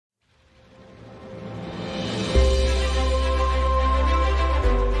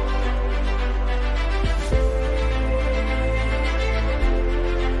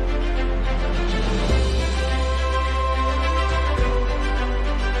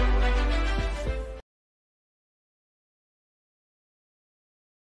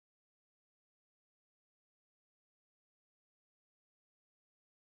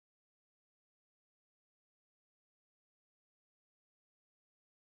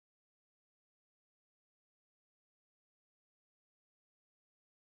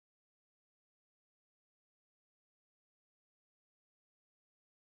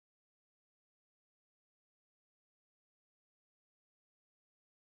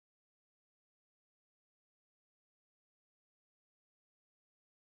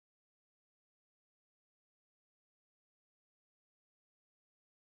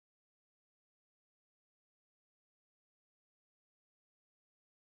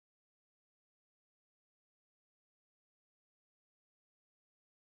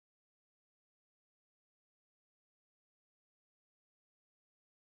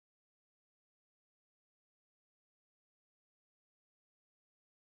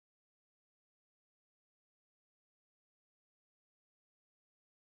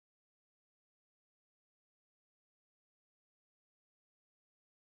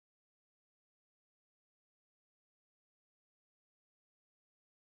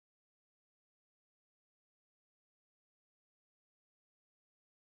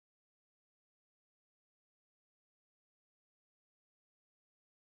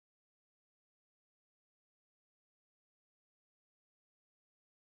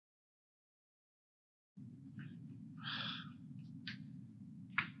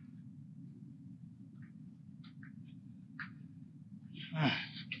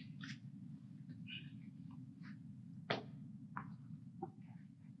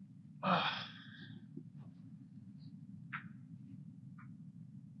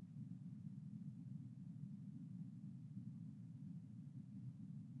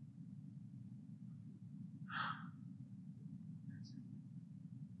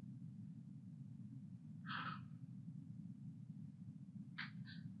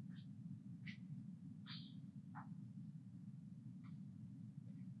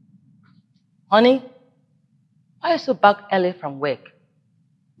Honey, why are you so back early from work?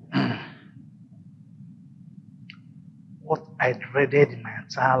 What I dreaded in my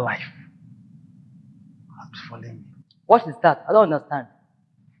entire life has befallen me. What is that? I don't understand.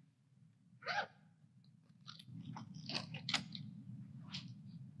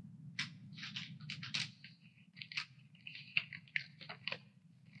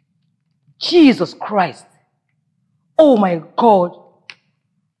 Jesus Christ. Oh my God.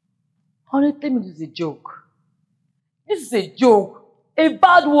 Honey, tell me this is a joke. This is a joke. A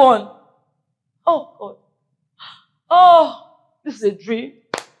bad one. Oh God. Oh, this is a dream.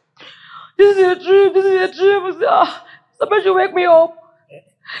 This is a dream. This is a dream. Somebody should wake me up.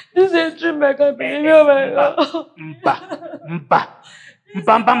 This is a dream. I can't believe it. Oh my God.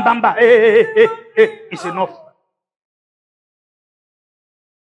 Mba. Hey. It's enough.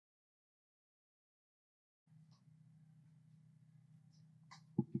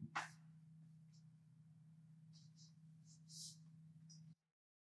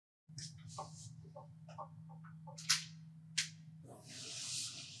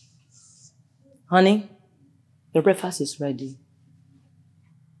 Honey, your breakfast is ready.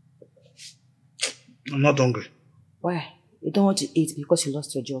 I'm not hungry. Why? You don't want to eat because you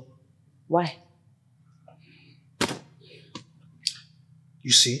lost your job. Why?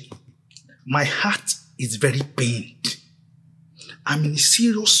 You see, my heart is very pained. I'm in a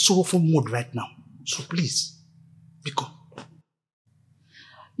serious sorrowful mood right now. So please, because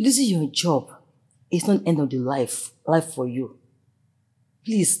losing your job is not the end of the life for you.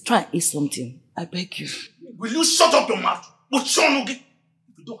 Please try and eat something. I beg you. Will you shut up your mouth? If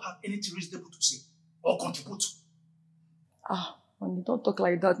you don't have anything reasonable to say or contribute. Honey, don't talk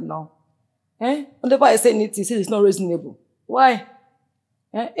like that now. Whenever I say anything, say it's not reasonable. Why?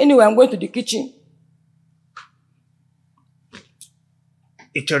 Anyway, I'm going to the kitchen.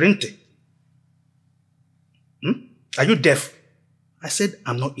 Iterente. Are you deaf? I said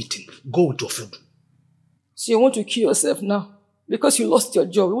I'm not eating. Go with your food. So you want to kill yourself now? Because you lost your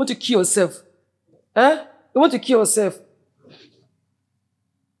job. You want to kill yourself? You want to kill yourself?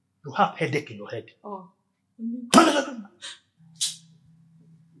 You have headache in your head. Oh. You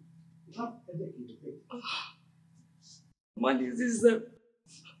have headache in your head. Man is this?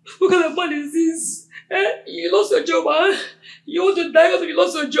 What kind of man is this? You lost your job, huh? You want to die because you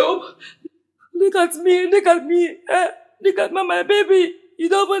lost your job? Look at me. Look at my baby. You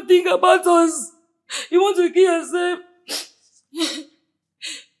don't even think about us. You want to kill yourself.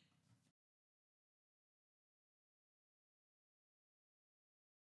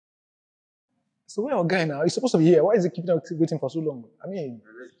 So where our guy now? He's supposed to be here. Why is he keeping out waiting for so long? I mean,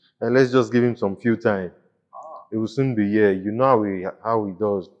 let's just give him some few time. It will soon be here. You know how he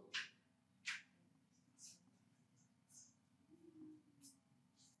does.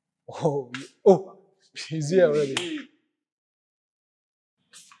 Oh, he's here already.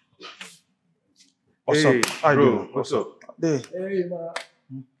 What's up? Hi, bro. What's up? Hey, man.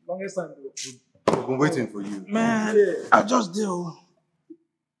 Longest time, bro. I've been waiting for you. Man, I just do.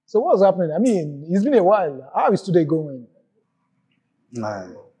 So what's happening? I mean, it's been a while. How is today going?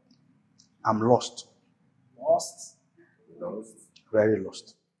 I'm lost. Lost? Very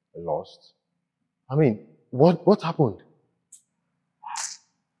lost. Lost? I mean, what happened?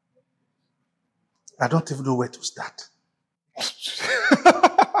 I don't even know where to start.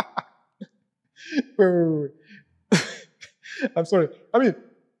 Wait. I'm sorry. I mean,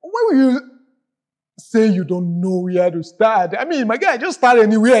 why will you say you don't know where to start? I mean, my guy, just start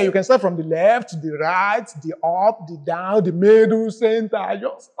anywhere. You can start from the left, the right, the up, the down, the middle, center.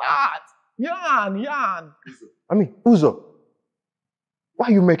 Just start. Yarn. I mean, Uzo, why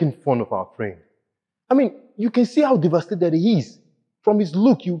are you making fun of our friend? I mean, you can see how devastated he is. From his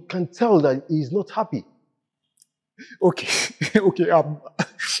look, you can tell that he's not happy. Okay,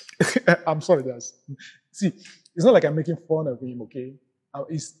 I'm sorry, guys. See, it's not like I'm making fun of him, okay?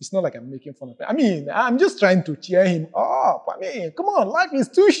 It's not like I'm making fun of him. I mean, I'm just trying to cheer him up. I mean, come on, life is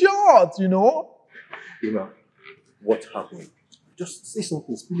too short, you know? You know, what happened? Just say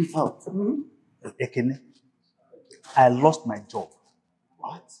something, spill it out. Ekene, I lost my job.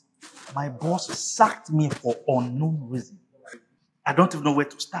 What? My boss sacked me for unknown reason. I don't even know where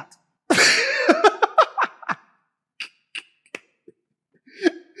to start.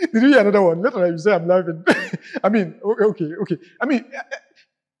 Did you hear another one? Later you say I'm laughing. I mean, okay. I mean,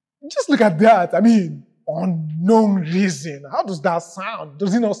 just look at that. I mean, unknown reason. How does that sound?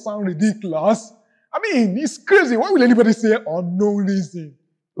 Does it not sound ridiculous? I mean, it's crazy. Why will anybody say unknown reason?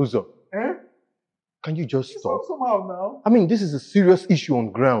 Uzo, Eh? can you just stop? Somehow now. I mean, this is a serious issue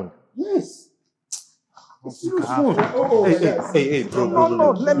on ground. Yes. Hey,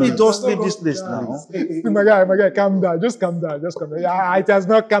 bro. Let me just leave this place now. My guy, calm down. Just calm down. Yeah, it has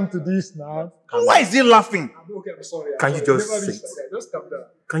not come to this now. Why is he laughing? Okay, I'm sorry. Can you just sit? Okay, just calm down.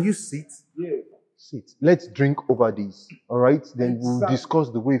 Can you sit? Yeah. Sit. Let's drink over this. All right? Then we'll Exactly. discuss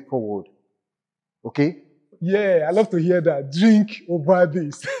the way forward. Okay? Yeah, I love to hear that. Drink over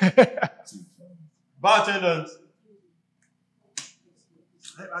this. Bar attendant.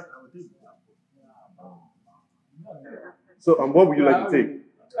 So, what would you like to take?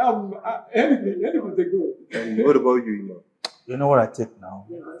 Anything to go. And what about you, Ima? You know what I take now?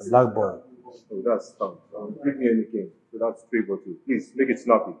 Black boy. Oh, that's fine. Give me anything. So that's 3 bottles. Please, make it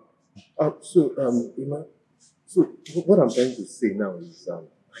snappy. Ima, so what I'm trying to say now is,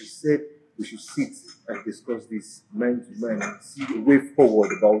 I said we should sit and discuss this man to man and see a way forward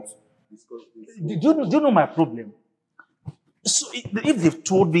about discuss this. Do you know my problem? So if they've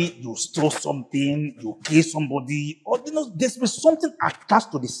told me you stole something, you killed somebody, or there's been something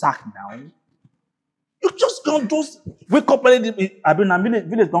attached to the sack now, you just can't just wake up and I've been a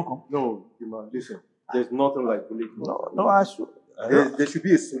village don't come. No, Ima, listen. There's nothing like village. No, I should. There should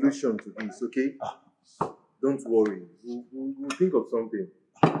be a solution to this, okay? Don't worry. We'll think of something.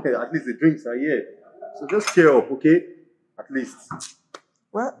 At least the drinks are here. So just cheer up, okay? At least.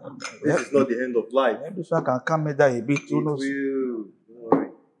 Well, This is not the end of life. maybe so I can calm me down a bit. It Who will. knows? Don't worry.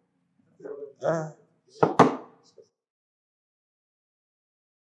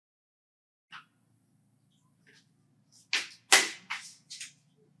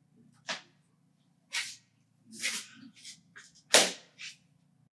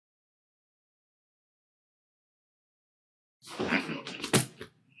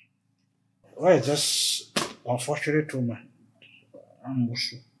 Why is this unfortunate woman? I'm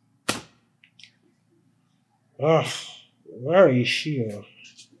Mushu. Where is she?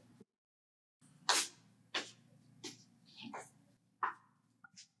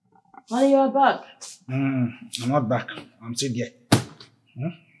 Honey, you're back. I'm not back. I'm still there.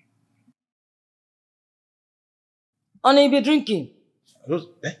 Honey, you be drinking.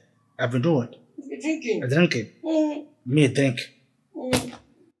 I've been doing. You be drinking. Drinking. Me drink.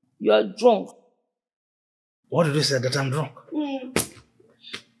 You are drunk. What did you say that I'm drunk?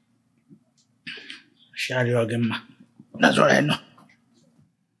 Shall you again, ma? That's what I know.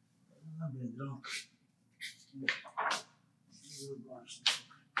 I've been drunk.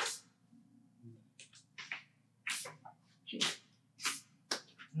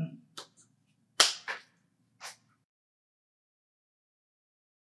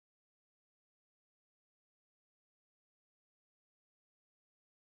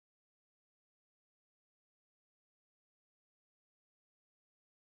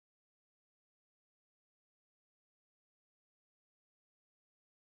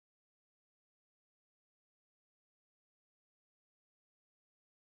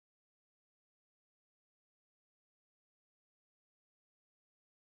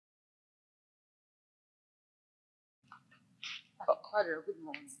 Father, good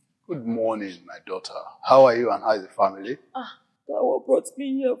morning. Good morning, my daughter. How are you and how is the family? God, what brought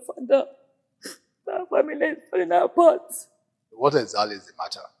me here, Father? My family is falling apart. What exactly is the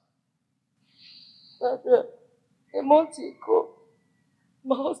matter? Father, a month ago,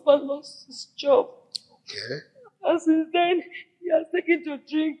 my husband lost his job. Okay. And since then, he has taken to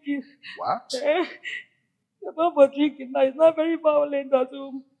drinking. What? The man for drinking now is not very violent at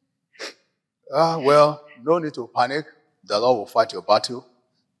home. Well, no need to panic. The Lord will fight your battle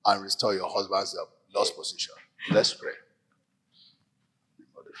and restore your husband's lost position. Let's pray.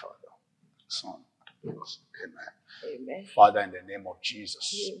 For the Father, Son, and Holy Spirit. Amen. Amen. Father, in the name of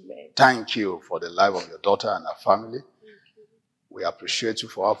Jesus, Amen. thank you for the life of your daughter and her family. We appreciate you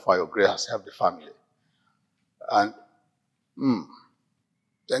for how far your grace has helped the family. And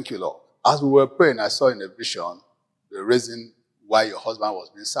thank you, Lord. As we were praying, I saw in a vision the reason why your husband was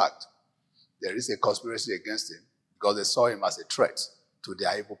being sacked. There is a conspiracy against him because they saw him as a threat to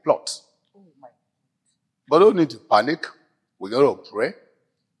their evil plot. Oh my. But don't need to panic. We're going to pray,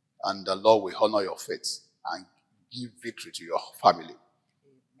 and the Lord will honor your faith and give victory to your family.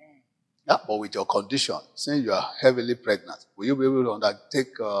 Amen. Yeah, but with your condition, since you are heavily pregnant, will you be able to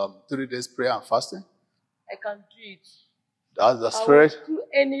undertake 3 days prayer and fasting? I can do it. That's the I will spirit. do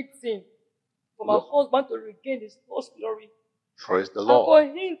anything for my husband to regain his lost glory Praise the and for Lord.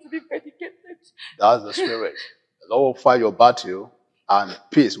 him to be vindicated. That's the spirit. The Lord will fight your battle and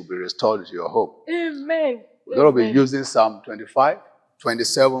peace will be restored to your home. Amen. We're going to be Amen. using Psalm 25,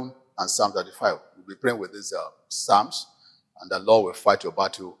 27, and Psalm 35. We'll be praying with these Psalms, and the Lord will fight your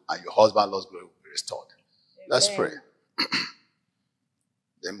battle, and your husband's lost glory will be restored. Let's Amen. pray. In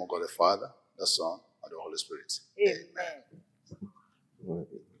the name of God the Father, the Son, and the Holy Spirit. Amen.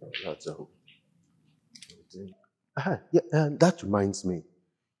 That's a hope. That reminds me.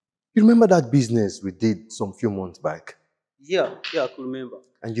 You remember that business we did some few months back? Yeah, I could remember.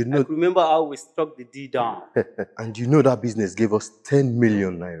 And you I know, could remember how we struck the deal down. and you know that business gave us 10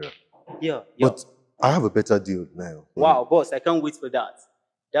 million naira. Yeah. But I have a better deal now. Wow, boss, I can't wait for that.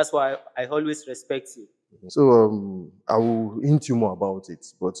 That's why I always respect you. So I will hint you more about it.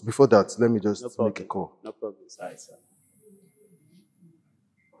 But before that, let me just No make a problem. call. No problem. Sorry, sir.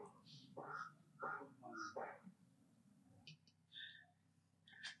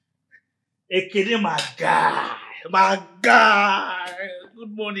 Ekene, my guy. My guy.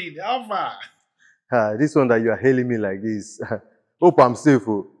 Good morning. How far? This one that you are hailing me like this. Hope I'm safe.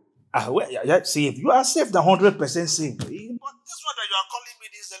 Oh. Well, yeah, safe. You are safe, the 100% safe. But this one that you are calling me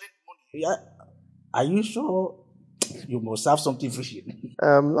this early morning, yeah. Are you sure you must have something fishy?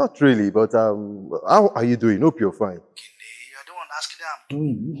 Not really, but how are you doing? Hope you're fine. I don't want to ask you how I'm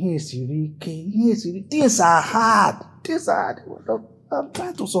doing. Yes, Siri. Yes, Siri. Things are hard. Things are hard. I'm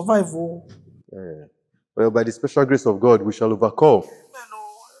trying to survive. Oh. Well, by the special grace of God, we shall overcome.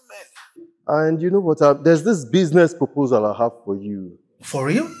 Amen. And you know what? There's this business proposal I have for you. For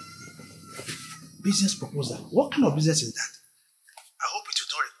real? Business proposal? What kind of business is that? I hope it will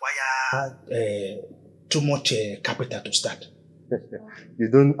not require too much capital to start. You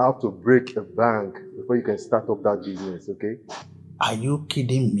don't have to break a bank before you can start up that business, okay? Are you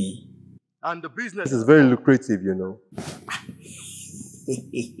kidding me? And the business is very lucrative, you know.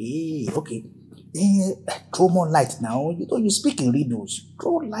 Okay. Throw more light now. You speak in riddles.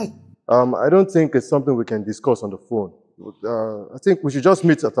 Throw light. I don't think it's something we can discuss on the phone. I think we should just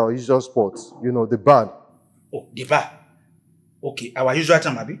meet at our usual spot, you know, the bar. Oh, the bar. Okay, our usual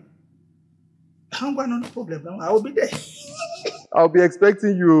time, Abi. I'm going no problem now. I will be there. I'll be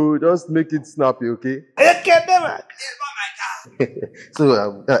expecting you. Just make it snappy, okay? Okay, never.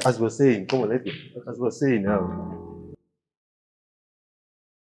 So, as we're saying, come on, let's go. As we're saying now.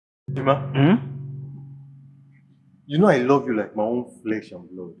 Ima, you know I love you like my own flesh and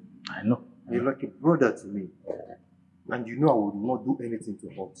blood. I know. You're like a brother to me. And you know I would not do anything to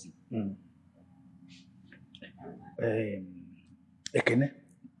hurt you. Ekene,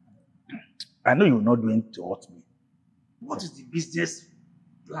 I know you're not doing to hurt me. What is the business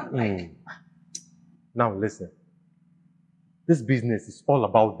plan like? Now listen. This business is all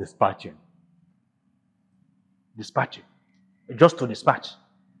about dispatching. Dispatching? Just to dispatch?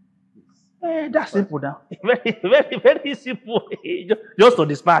 That's simple now. Very, very, very simple. Just to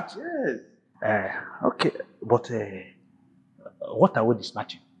dispatch. Yes. Okay, but what are we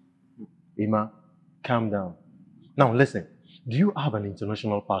dispatching? Ima, calm down. Now listen, do you have an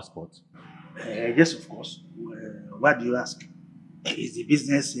international passport? Yes, of course. Why do you ask? Is the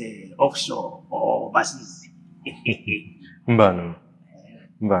business offshore or overseas? Mbano.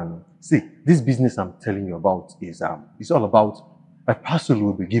 See, this business I'm telling you about is it's all about a parcel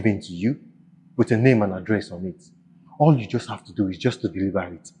will be given to you with a name and address on it. All you just have to do is just to deliver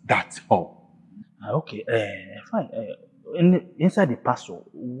it. That's all. Okay, fine. Inside the parcel,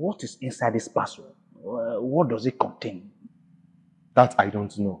 what is inside this parcel? What does it contain? That I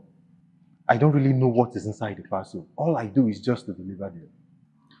don't know. I don't really know what is inside the parcel. All I do is just to deliver them.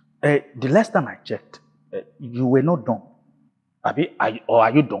 The last time I checked, you were not dumb. Or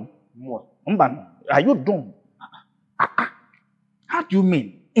are you dumb? What? Are you dumb? How do you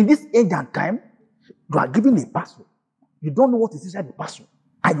mean? In this age and time, you are given a parcel. You don't know what is inside the parcel.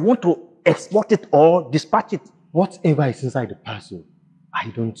 And you want to export it or dispatch it. Whatever is inside the parcel, I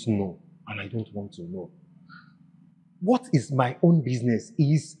don't know. And I don't want to know. What is my own business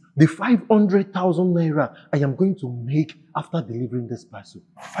is the 500,000 naira I am going to make after delivering this parcel.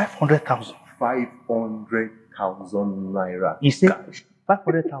 500,000? 500,000 naira. You say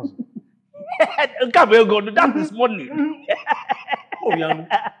 500,000? That is money.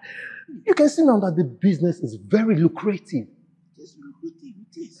 You can see now that the business is very lucrative. It's lucrative,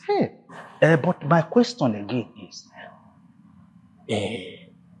 it is. Hey. But my question again is,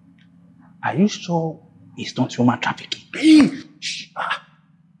 are you sure it's not human trafficking?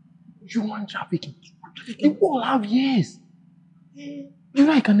 Human trafficking. You all have years. You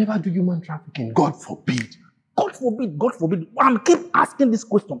know I can never do human trafficking. God forbid. God forbid, God forbid. I'm keep asking this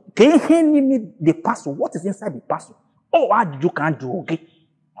question. Can you hand me the parcel? What is inside the parcel? Oh, what you can do, okay?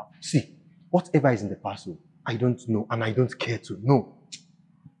 See, whatever is in the parcel, I don't know and I don't care to know.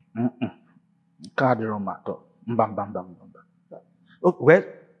 Oh, well,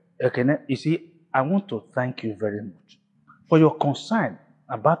 Ekene, you see, I want to thank you very much for your concern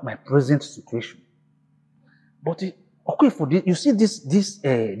about my present situation. But okay, for this, you see this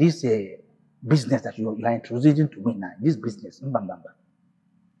business that you are introducing to me now, this business,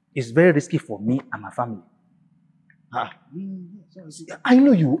 is very risky for me and my family. I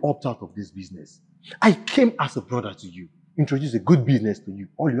know you will opt out of this business. I came as a brother to you, introduce a good business to you.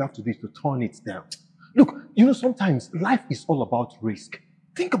 All you have to do is to turn it down. Look, you know, sometimes life is all about risk.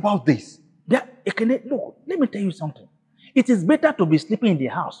 Think about this. Yeah, Ekene, look, let me tell you something. It is better to be sleeping in the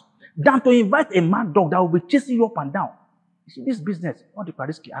house than to invite a mad dog that will be chasing you up and down. You see, this business, not the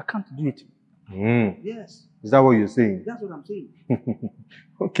risky. I can't do it. Yes. Is that what you're saying? That's what I'm saying.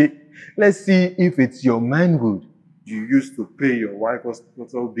 Okay, let's see if it's your manhood. You used to pay your wife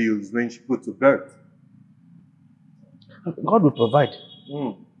hospital bills when she put to birth. God will provide.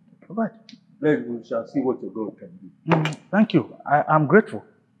 Provide. Then we shall see what your God can do. Thank you. I'm grateful.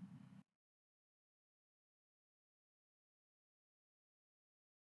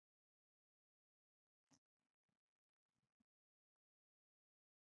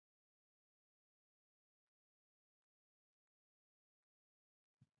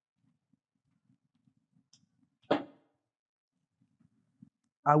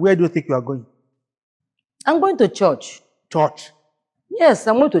 Where do you think you are going? I'm going to church. Church. Yes,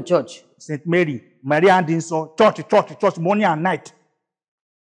 I'm going to church. St. Mary, Maria and Dinso, church, morning and night.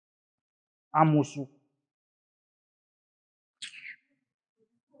 Amusu.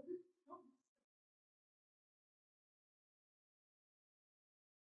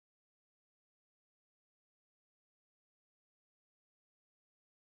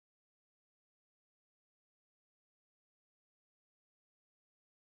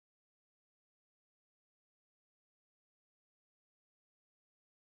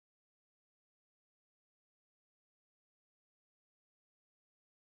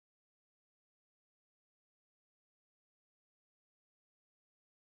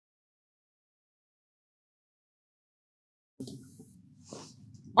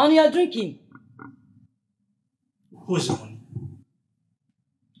 And you are drinking. Who's your honey?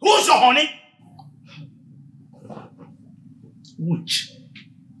 Who's your honey? Which?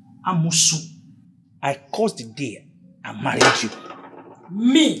 Amusu. I caused the day I married you.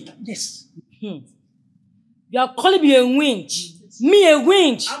 Me? Yes. You are calling me a winch. Me a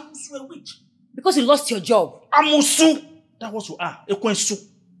winch. Amusu a witch. Because you lost your job. Amusu. That was you are. Ekwensu.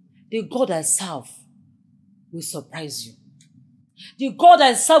 The God I serve will surprise you. The God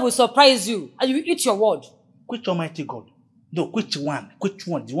I serve will surprise you. And you will eat your word. Which Almighty God? No, which one? Which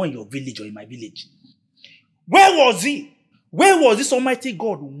one? The one in your village or in my village? Where was he? Where was this Almighty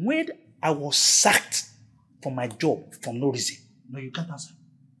God when I was sacked from my job from no reason? No, you can't answer.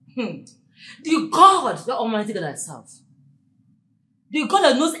 The God, the Almighty God I serve. The God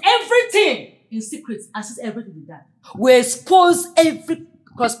that knows everything in secret and sees everything in that. Will expose every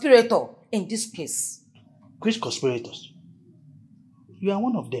conspirator in this case. Which conspirators? You are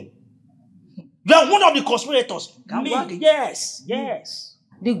one of them. You are one of the conspirators. Me? Yes, yes.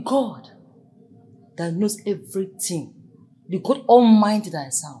 The God that knows everything, the God Almighty that I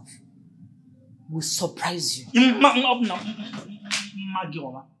serve, will surprise you.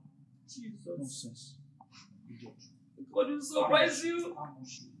 Nonsense. God will surprise you.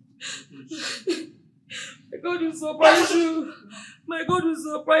 My God will surprise you. My God will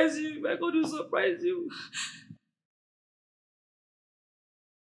surprise you. My God will surprise you.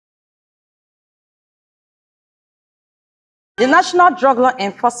 The National Drug Law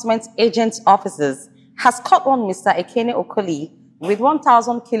Enforcement Agent's officers has caught one Mr. Ekene Okoli with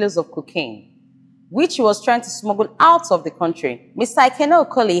 1,000 kilos of cocaine, which he was trying to smuggle out of the country. Mr. Ekene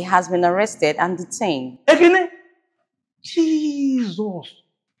Okoli has been arrested and detained. Ekene? Jesus.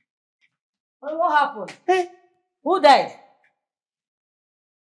 What happened? Hey, who died?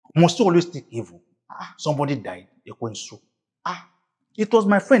 Must you always think evil? Somebody died. Ekwensu. It was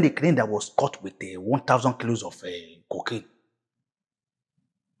my friend Ekene that was caught with 1,000 kilos of cocaine.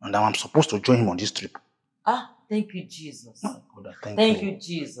 And now I'm supposed to join him on this trip. Thank you, Jesus. God, Thank you,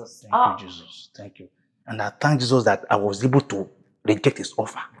 Jesus. Thank you, Jesus. Thank you. And I thank Jesus that I was able to reject his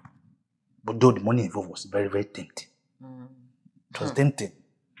offer. But though the money involved was very, very tempting. It was tempting.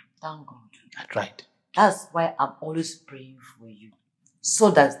 Thank God. I tried. That's why I'm always praying for you. So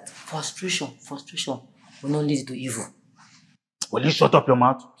that frustration will not lead to evil. Will you shut up your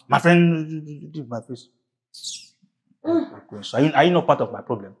mouth? My friend, leave my face. So are you not part of my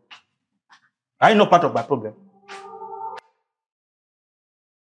problem? Are you not part of my problem?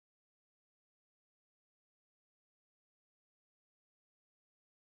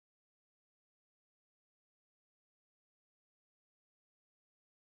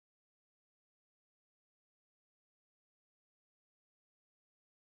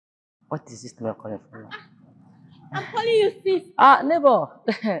 What is this neighbor calling for? I'm calling you sis. Neighbor.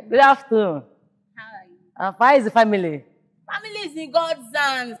 Good afternoon. How are you? How is the family? Family is in God's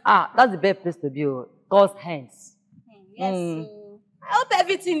hands. That's the best place to be. God's hands. Yes, so I hope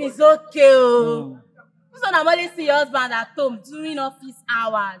everything is okay. So I'm only see your husband at home during office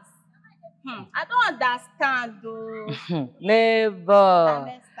hours. I don't understand though.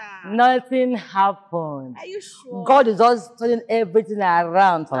 Neighbor. Nothing happened. Are you sure? God is just turning everything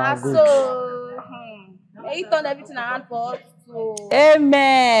around for our good. So, may He turn everything around for us too.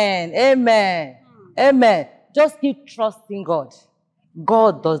 Amen. Amen. Amen. Just keep trusting God.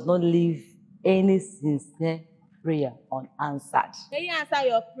 God does not leave any sincere prayer unanswered. May He answer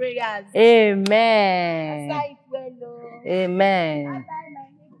your prayers. Amen. Answer it well. Amen. Bye-bye, my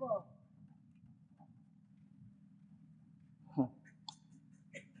neighbor.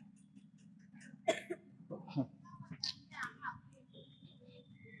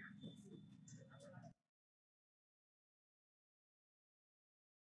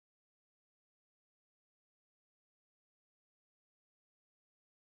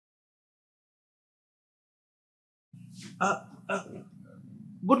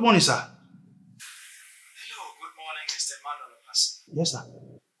 Good morning, sir. Hello, good morning, Mr. Emmanuel. Yes, sir.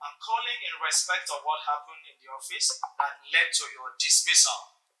 I'm calling in respect of what happened in the office that led to your dismissal.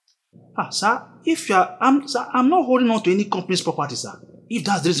 Sir, if you are, I'm not holding on to any company's property, sir. If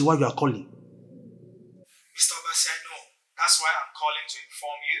that's the reason why you are calling. Mr. Obasi, I know. That's why I'm calling to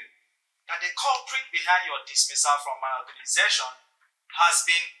inform you that the culprit behind your dismissal from my organization has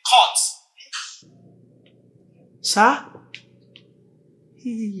been caught. Sir?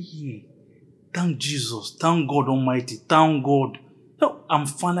 Hey, thank Jesus. Thank God Almighty. Thank God. No, I'm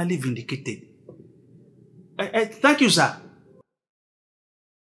finally vindicated. Thank you, sir.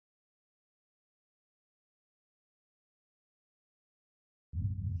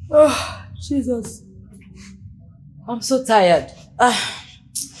 Oh, Jesus. I'm so tired.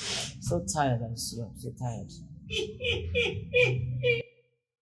 So tired, I'm so tired.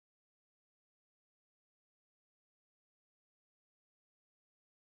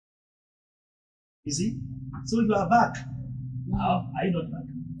 You see? So you are back. Now, are you not back?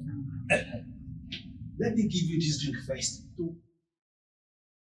 Let me give you this drink first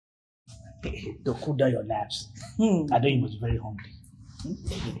to cool down your nerves. I know you must be very hungry.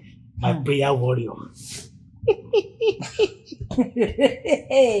 My prayer warrior.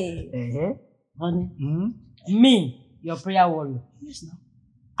 Honey, me, your prayer warrior. Yes, now.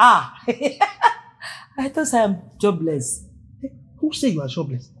 I thought I'm jobless. Who say you are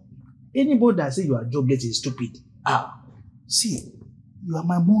jobless? Anybody that say you are jobless is stupid. See, you are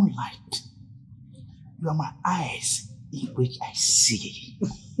my moonlight. You are my eyes in which I see.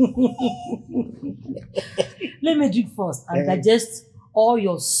 Let me drink first and digest all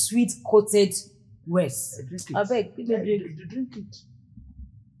your sweet-coated words. I beg, let me drink. Drink it.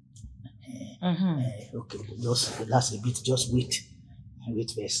 Okay, just relax a bit. Just wait.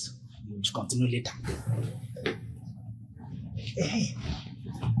 Wait first. You will continue later.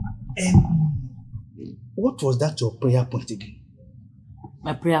 What was that your prayer point again?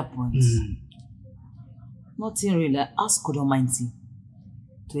 My prayer point? Nothing really. I ask God Almighty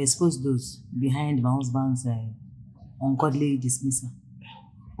to expose those behind my husband's ungodly dismissal.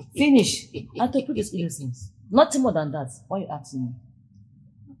 Finish. And to prove his innocence. Nothing more than that. Why are you asking me?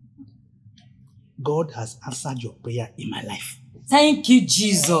 God has answered your prayer in my life. Thank you,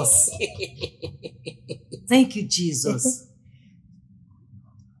 Jesus. Thank you, Jesus.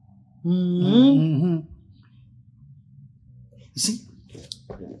 You see,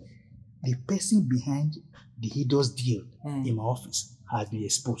 the person behind the hideous deal in my office has been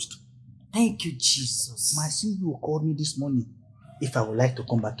exposed. Thank you, Jesus. My CEO called me this morning if I would like to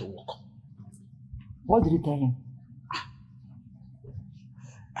come back to work. What did you tell him?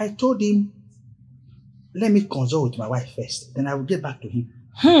 I told him, let me consult with my wife first, then I will get back to him.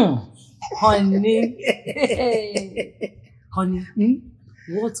 Honey. Honey,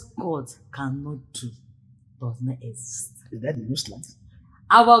 what God cannot do does not exist. Is that the new slang?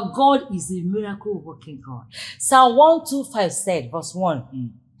 Our God is a miracle working God. Psalm 125 said, verse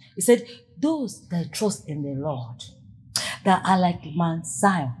 1, He said, those that trust in the Lord, that are like Mount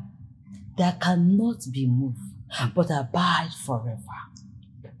Zion, that cannot be moved, but abide forever.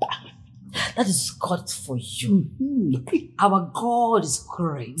 That is God for you. Our God is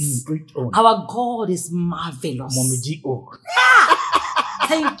great. Great on. Our God is marvelous. Mommy G.O.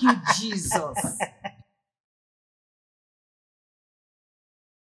 Thank you, Jesus.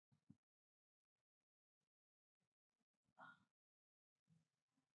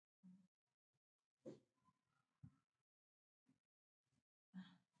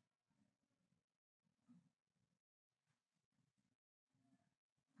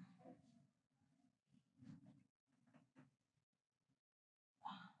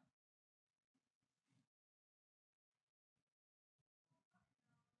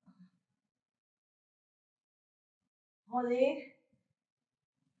 Honey?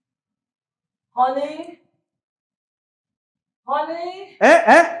 Honey? Honey?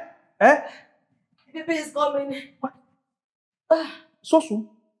 Eh? The baby is coming. What? So soon?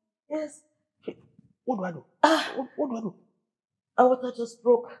 Yes. What do I do? What do I do? Our water just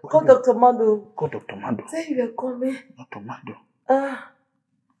broke. Call Dr. Mando. Call Dr. Mando. Say you are coming. Dr. Mando.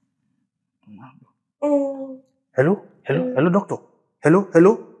 Hello? Hello, doctor?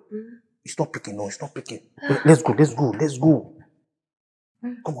 Hello? It's not picking, no, it's not picking. Let's go. Come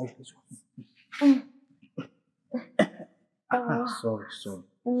on, let's go.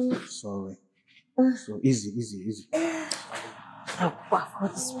 Sorry. So easy. Help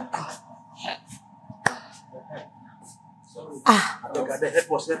us.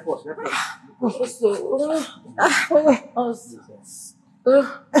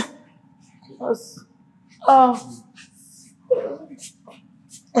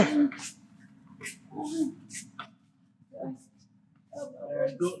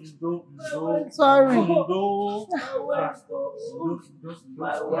 Sorry.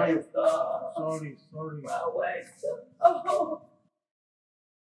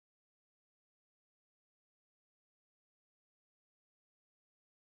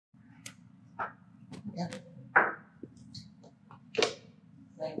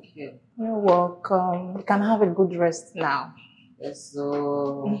 Thank you. You're welcome. You can have a good rest now. Yes,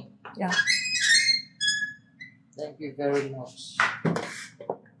 so Yeah. thank you very much.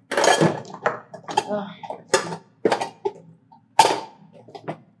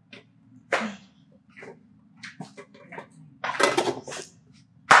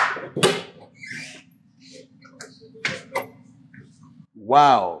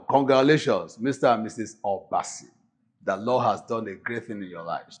 Wow, congratulations, Mr. and Mrs. Obasi. The Lord has done a great thing in your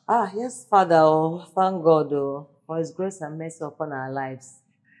lives. Yes, Father. Oh, thank God for His grace and mercy upon our lives.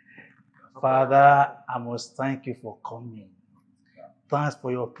 Father, I must thank you for coming. Thanks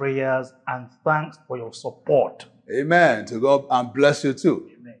for your prayers and thanks for your support. Amen. To God and bless you too.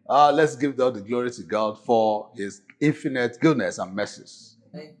 Let's give all the glory to God for His infinite goodness and mercies.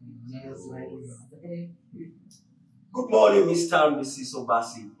 Thank you, Jesus. Good morning, Mr. and Mrs.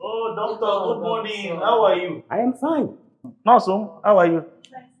 Obasi. Oh, doctor, good morning. How are you? I am fine. Awesome. How are you?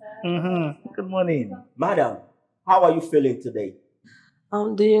 Good morning. Madam, how are you feeling today?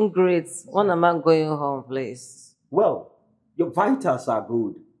 I'm doing great. When am I going home, please? Well, your vitals are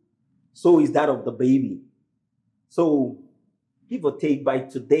good. So is that of the baby. So, give or take by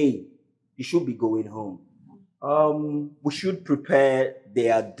today, you should be going home. We should prepare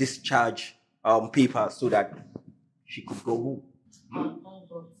their discharge papers so that she could go home.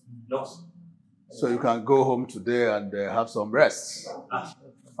 No. So you can go home today and have some rest.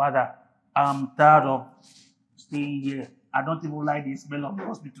 Father, I'm tired of staying here. I don't even like the smell of the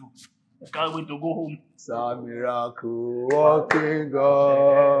hospital. I can't wait to go home. It's a miracle walking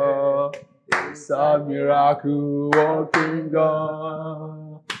God. It's a miracle walking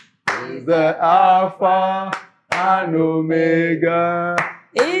God. He's the Alpha and Omega.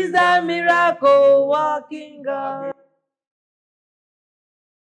 Is the miracle working God?